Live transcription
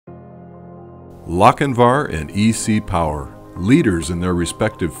Lochinvar and EC Power, leaders in their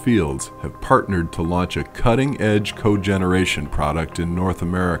respective fields, have partnered to launch a cutting-edge cogeneration product in North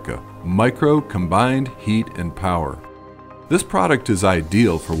America, Micro Combined Heat and Power. This product is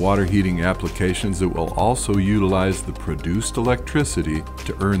ideal for water heating applications that will also utilize the produced electricity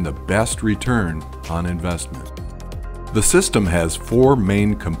to earn the best return on investment. The system has 4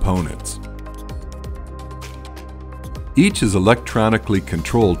 main components. Each is electronically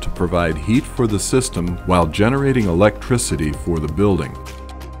controlled to provide heat for the system while generating electricity for the building.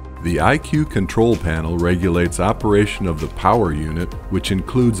 The IQ control panel regulates operation of the power unit, which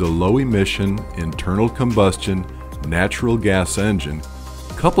includes a low-emission, internal combustion, natural gas engine,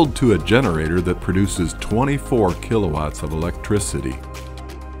 coupled to a generator that produces 24 kilowatts of electricity.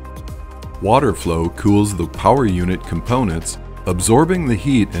 Water flow cools the power unit components, absorbing the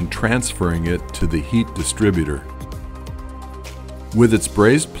heat and transferring it to the heat distributor. With its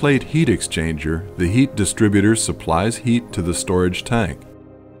brazed plate heat exchanger, the heat distributor supplies heat to the storage tank.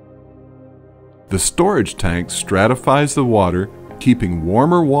 The storage tank stratifies the water, keeping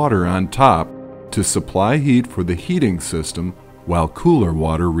warmer water on top to supply heat for the heating system, while cooler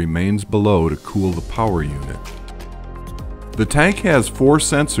water remains below to cool the power unit. The tank has 4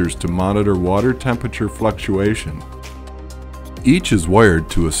 sensors to monitor water temperature fluctuation. Each is wired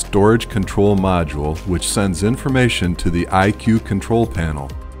to a storage control module, which sends information to the IQ control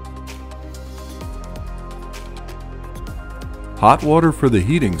panel. Hot water for the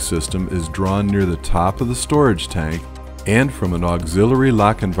heating system is drawn near the top of the storage tank and from an auxiliary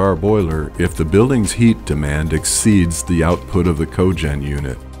Lochinvar boiler if the building's heat demand exceeds the output of the cogen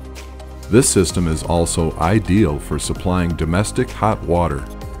unit. This system is also ideal for supplying domestic hot water.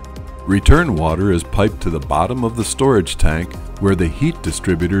 Return water is piped to the bottom of the storage tank, where the heat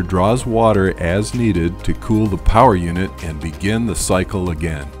distributor draws water as needed to cool the power unit and begin the cycle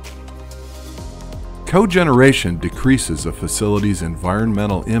again. Cogeneration decreases a facility's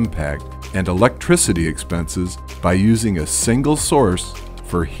environmental impact and electricity expenses by using a single source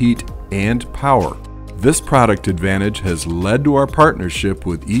for heat and power. This product advantage has led to our partnership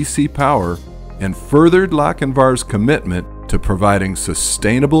with EC Power and furthered Lochinvar's commitment to providing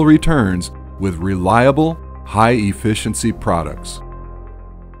sustainable returns with reliable, high-efficiency products.